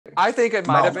I think it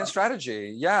might have been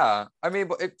strategy. Yeah. I mean,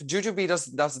 but Jujubee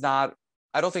does not,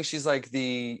 I don't think she's like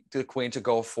the queen to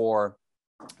go for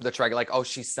the track, like, oh,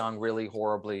 she sung really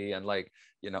horribly and like,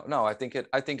 you know, no, I think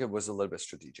it was a little bit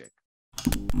strategic.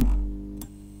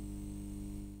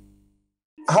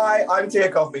 Hi, I'm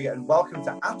Tia Kofi and welcome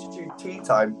to Attitude Tea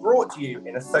Time, brought to you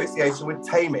in association with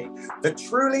Taimi, the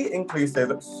truly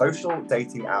inclusive social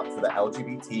dating app for the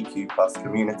LGBTQ plus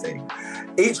community.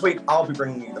 Each week, I'll be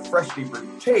bringing you the freshly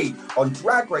brewed tea on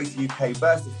Drag Race UK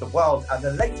versus the world and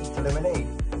the latest eliminee.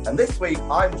 And this week,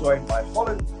 I'm joined by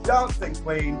Holland's dancing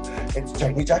queen, it's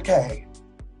Janey Jacké.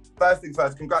 First things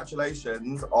first,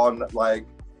 congratulations on like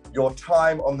your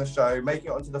time on the show, making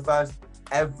it onto the first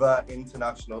ever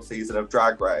international season of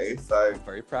Drag Race. So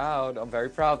very proud. I'm very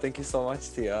proud. Thank you so much,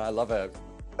 Tia. I love it.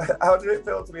 How did it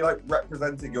feel to be like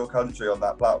representing your country on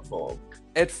that platform?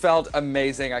 It felt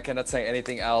amazing. I cannot say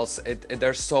anything else.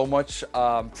 There's so much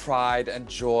pride and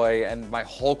joy, and my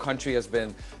whole country has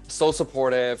been so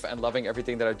supportive and loving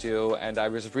everything that I do. And I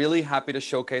was really happy to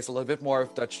showcase a little bit more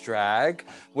of Dutch drag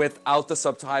without the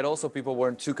subtitles, so people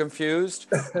weren't too confused.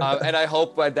 And I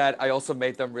hope by that I also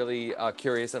made them really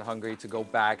curious and hungry to go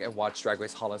back and watch Drag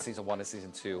Race Holland Season 1 and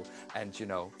Season 2 and, you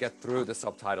know, get through the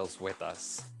subtitles with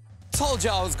us. Told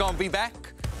y'all I was gonna be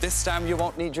back. This time you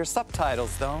won't need your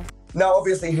subtitles, though. Now,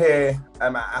 obviously here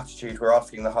at Attitude, we're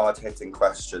asking the hard-hitting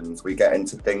questions. We get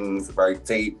into things very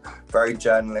deep, very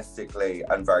journalistically,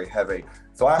 and very heavy.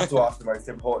 So I have to ask the most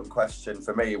important question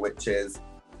for me, which is,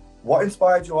 what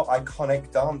inspired your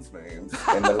iconic dance moves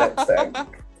in the lip sync?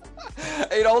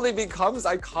 It only becomes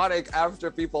iconic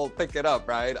after people pick it up,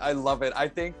 right? I love it. I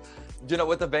think, you know,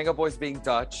 with the Venga Boys being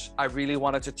Dutch, I really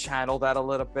wanted to channel that a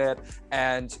little bit.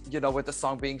 And, you know, with the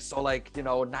song being so like, you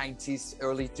know, 90s,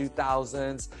 early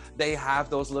 2000s, they have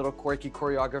those little quirky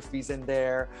choreographies in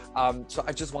there. So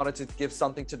I just wanted to give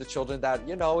something to the children that,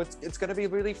 you know, it's going to be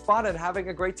really fun and having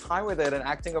a great time with it and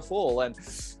acting a fool. And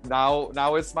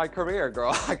now it's my career,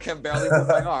 girl. I can barely move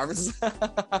my arms.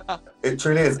 It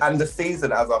truly is. And the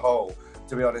season as a whole,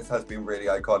 to be honest, has been really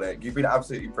iconic. You've been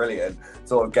absolutely brilliant,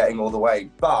 sort of getting all the way.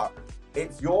 But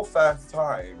it's your first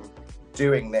time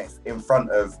doing this in front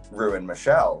of Ru and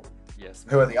Michelle, yes,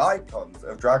 who are the icons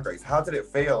of Drag Race. How did it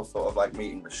feel, sort of like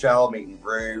meeting Michelle, meeting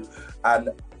Ru,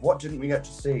 and what didn't we get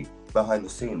to see behind the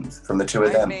scenes from the two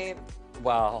of them? I mean,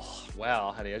 well,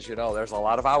 honey, as you know, there's a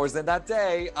lot of hours in that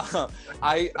day.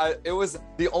 It was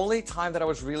the only time that I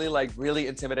was really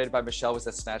intimidated by Michelle was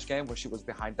that Snatch Game where she was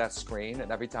behind that screen, and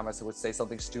every time I would say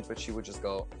something stupid, she would just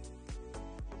go,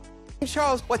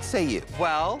 Charles, what say you?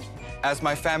 well, as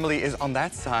my family is on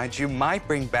that side, you might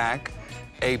bring back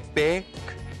a big,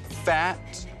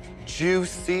 fat,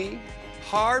 juicy,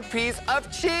 hard piece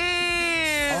of cheese.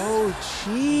 Oh,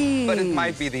 cheese. But it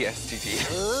might be the STD.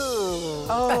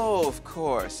 Oh, of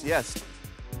course, yes.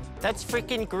 That's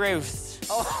freaking gross.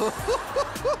 Oh.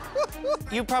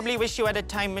 You probably wish you had a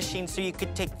time machine so you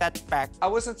could take that back. I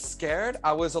wasn't scared.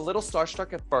 I was a little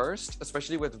starstruck at first,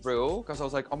 especially with Ru, because I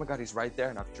was like, oh my God, he's right there.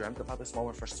 And I've dreamt about this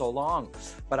moment for so long.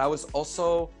 But I was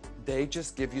also, they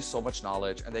just give you so much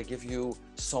knowledge and they give you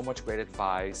so much great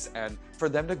advice. And for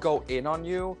them to go in on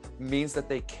you means that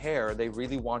they care. They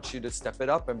really want you to step it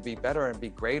up and be better and be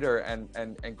greater and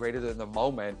greater than the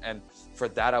moment. And for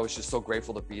that, I was just so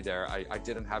grateful to be there. I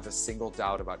didn't have a single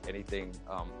doubt about anything,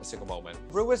 a single moment.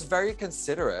 Ru is very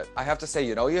considerate. I have to say,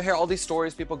 you know, you hear all these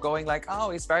stories, people going like,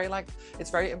 oh, it's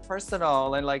very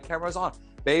impersonal and like cameras on.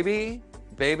 Baby,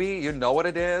 you know what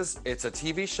it is. It's a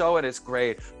TV show and it's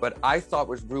great. But I thought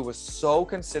Ru was so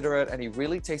considerate and he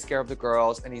really takes care of the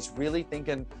girls and he's really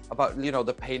thinking about, you know,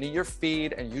 the pain in your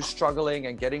feet and you struggling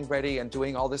and getting ready and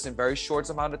doing all this in very short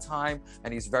amount of time.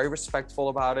 And he's very respectful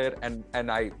about it. And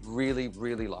I really,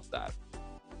 really love that.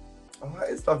 Oh, that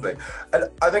is lovely. And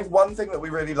I think one thing that we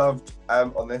really loved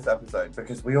on this episode,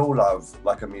 because we all love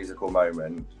like a musical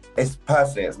moment, it's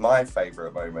my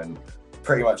favorite moment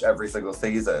pretty much every single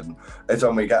season, is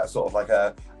when we get sort of like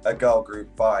a girl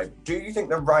group vibe. Do you think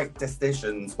the right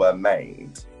decisions were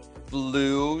made?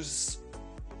 Blue's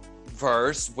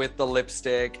verse with the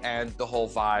lipstick and the whole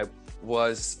vibe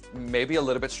was maybe a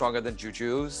little bit stronger than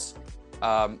Juju's.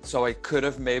 So it could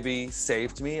have maybe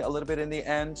saved me a little bit in the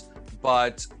end,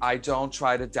 but I don't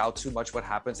try to doubt too much what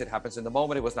happens. It happens in the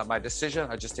moment. It was not my decision.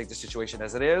 I just take the situation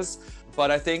as it is. But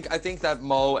I think that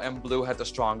Mo and Blue had the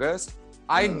strongest.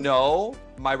 I know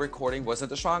my recording wasn't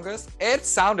the strongest. It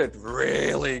sounded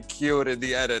really cute in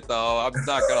the edit though. I'm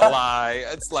not gonna lie.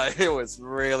 It's like, it was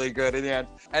really good in the end.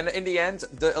 And in the end,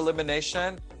 the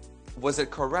elimination, Was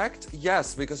it correct?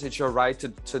 Yes, because it's your right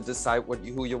to decide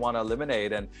who you want to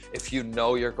eliminate. And if you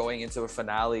know you're going into a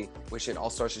finale, which in All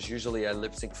Stars is usually a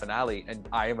lip sync finale, and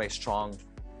I am a strong,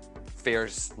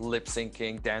 fierce lip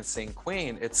syncing, dancing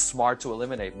queen, it's smart to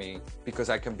eliminate me because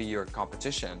I can be your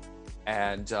competition.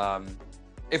 And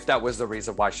if that was the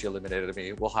reason why she eliminated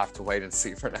me, we'll have to wait and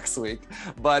see for next week.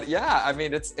 But yeah, I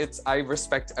mean, I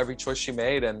respect every choice she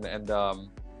made, and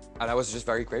I was just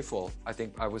very grateful. I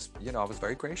think I was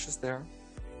very gracious there.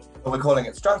 We're calling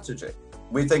it strategy.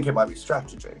 We think it might be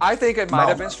strategy. I think it might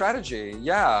have been strategy.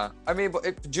 Yeah. I mean, but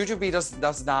Jujubee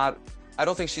does not. I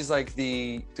don't think she's like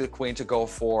the queen to go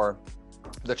for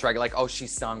the track. Like, oh, she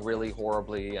sung really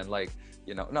horribly and like,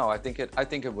 no. I think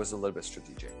it was a little bit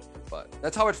strategic. But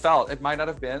that's how it felt. It might not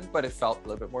have been, but it felt a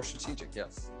little bit more strategic.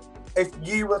 Yes. If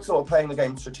you were sort of playing the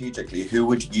game strategically, who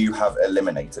would you have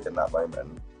eliminated in that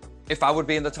moment? If I would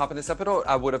be in the top of this episode,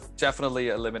 I would have definitely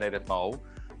eliminated Mo,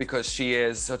 because she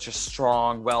is such a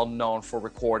strong, well-known for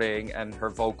recording and her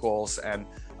vocals, and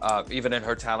even in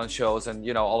her talent shows and,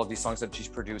 all of these songs that she's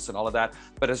produced and all of that,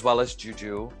 but as well as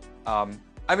Juju.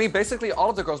 I mean, basically all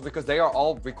of the girls, because they are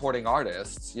all recording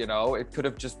artists, it could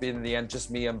have just been in the end, just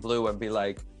me and Blue, and be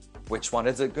like, which one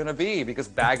is it gonna be? Because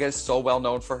Baga is so well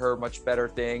known for her much better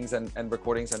things and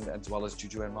recordings, and as well as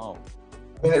Juju and Mo.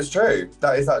 I mean, it's true.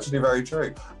 That is actually very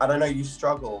true. And I know you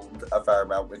struggled a fair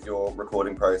amount with your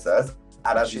recording process.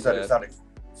 And as you said, it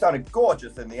sounded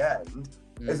gorgeous in the end.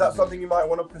 Mm-hmm. Is that something you might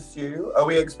want to pursue? Are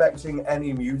we expecting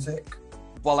any music?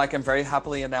 Well, I can very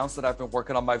happily announce that I've been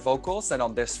working on my vocals, and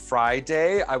on this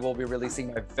Friday, I will be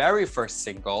releasing my very first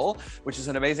single, which is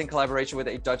an amazing collaboration with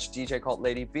a Dutch DJ called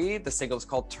Lady B. The single is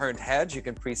called Turned Heads. You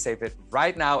can pre-save it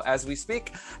right now as we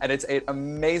speak, and it's an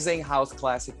amazing house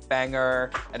classic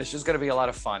banger, and it's just gonna be a lot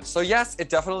of fun. So yes, it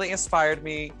definitely inspired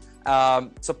me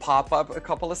to pop up a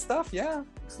couple of stuff, yeah.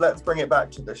 So let's bring it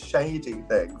back to the shady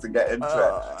things and get into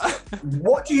it.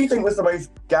 What do you think was the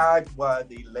most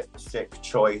gag-worthy lipstick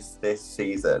choice this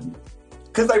season?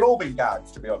 Because they've all been gags,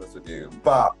 to be honest with you.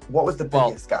 But what was the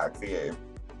biggest gag for you?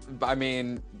 I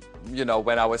mean,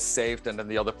 when I was saved and then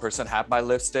the other person had my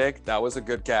lipstick, that was a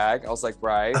good gag. I was like,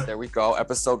 right, there we go,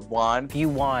 episode 1. If you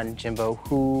won, Jimbo,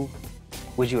 who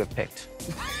would you have picked?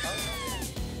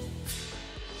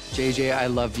 JJ, I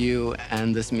love you,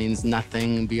 and this means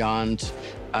nothing beyond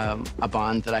a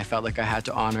bond that I felt like I had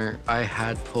to honor. I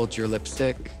had pulled your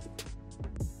lipstick.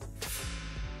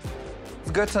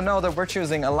 It's good to know that we're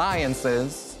choosing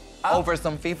alliances over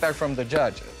some feedback from the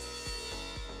judges.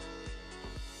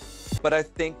 But I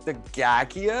think the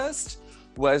gaggiest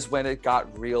was when it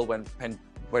got real, when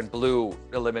Blue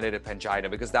eliminated Pangina,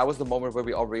 because that was the moment where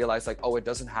we all realized, like, oh, it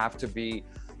doesn't have to be,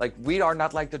 like, we are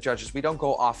not like the judges. We don't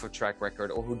go off of track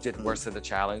record or who did worse in the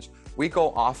challenge. We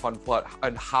go off on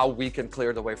how we can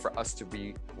clear the way for us to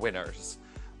be winners.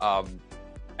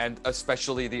 And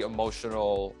especially the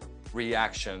emotional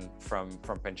reaction from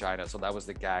Pangina. So that was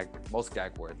the most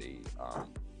gag-worthy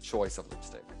choice of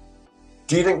lipstick.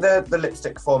 Do you think the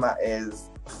lipstick format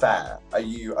is fair? Are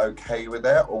you okay with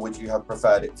it, or would you have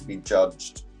preferred it to be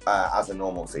judged as a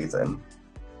normal season?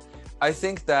 I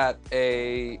think that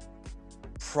a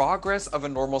progress of a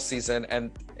normal season,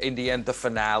 and in the end the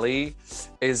finale,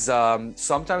 is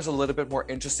sometimes a little bit more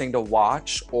interesting to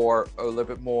watch, or a little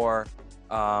bit more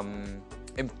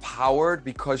empowered,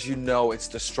 because it's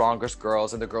the strongest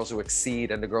girls and the girls who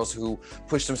exceed and the girls who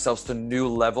push themselves to new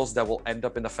levels that will end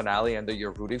up in the finale and that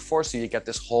you're rooting for. So you get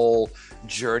this whole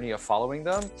journey of following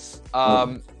them.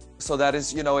 So that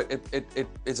is, it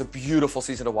is a beautiful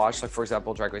season to watch, like for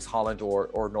example, Drag Race Holland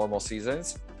or normal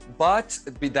seasons. But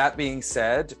that being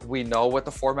said, we know what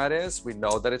the format is. We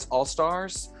know that it's All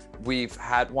Stars. We've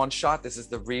had one shot. This is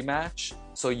the rematch.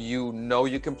 So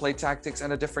you can play tactics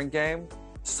in a different game.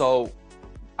 So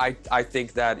I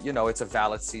think that, it's a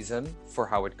valid season for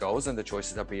how it goes and the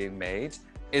choices are being made.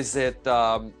 Is it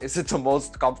the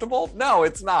most comfortable? No,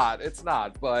 it's not. It's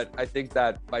not. But I think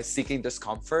that by seeking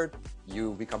discomfort,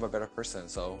 you become a better person.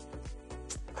 So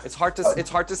it's hard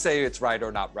to say it's right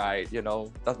or not right.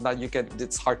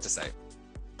 It's hard to say.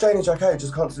 Janey Jacké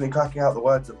just constantly cracking out the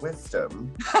words of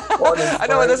wisdom. I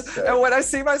know, and when I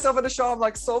see myself in the show, I'm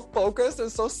like so focused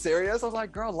and so serious. I was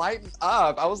like, girl, lighten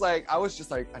up. I was just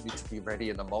like, I need to be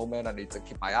ready in the moment. I need to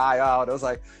keep my eye out. I was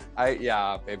like,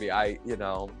 baby,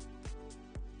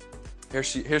 here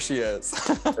she is.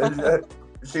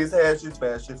 She's here, she's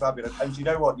fair, she's fabulous. And you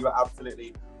know what? You were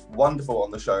absolutely wonderful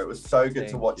on the show. It was so good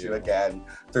to watch you again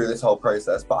through this whole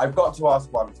process. But I've got to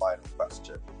ask one final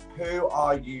question. Who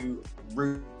are you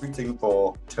rooting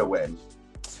for to win?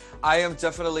 I am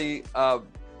definitely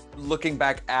looking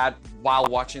back at while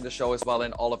watching the show as well,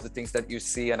 and all of the things that you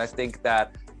see. And I think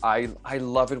that I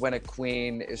love it when a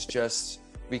queen is just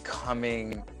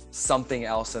becoming something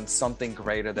else and something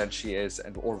greater than she is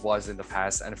or was in the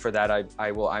past. And for that,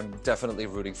 I'm definitely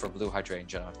rooting for Blue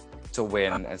Hydrangea to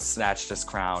win and snatch this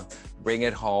crown, bring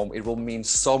it home. It will mean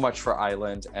so much for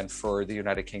Ireland and for the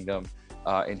United Kingdom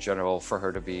in general for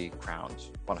her to be crowned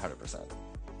 100%.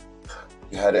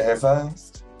 You heard it here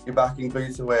first. You're backing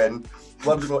Blue to win.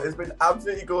 Wonderful. It's been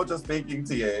absolutely gorgeous speaking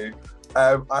to you.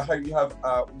 I hope you have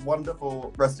a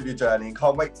wonderful rest of your journey.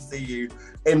 Can't wait to see you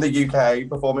in the UK,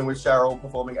 performing with Cheryl,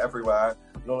 performing everywhere,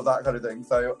 and all of that kind of thing.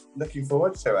 So looking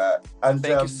forward to it. And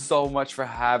thank you so much for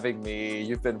having me.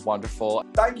 You've been wonderful.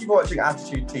 Thank you for watching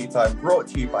Attitude Tea Time, brought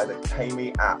to you by the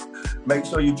Taimi app. Make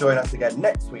sure you join us again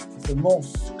next week for some more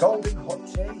scalding hot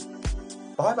tea.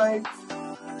 Bye, babes.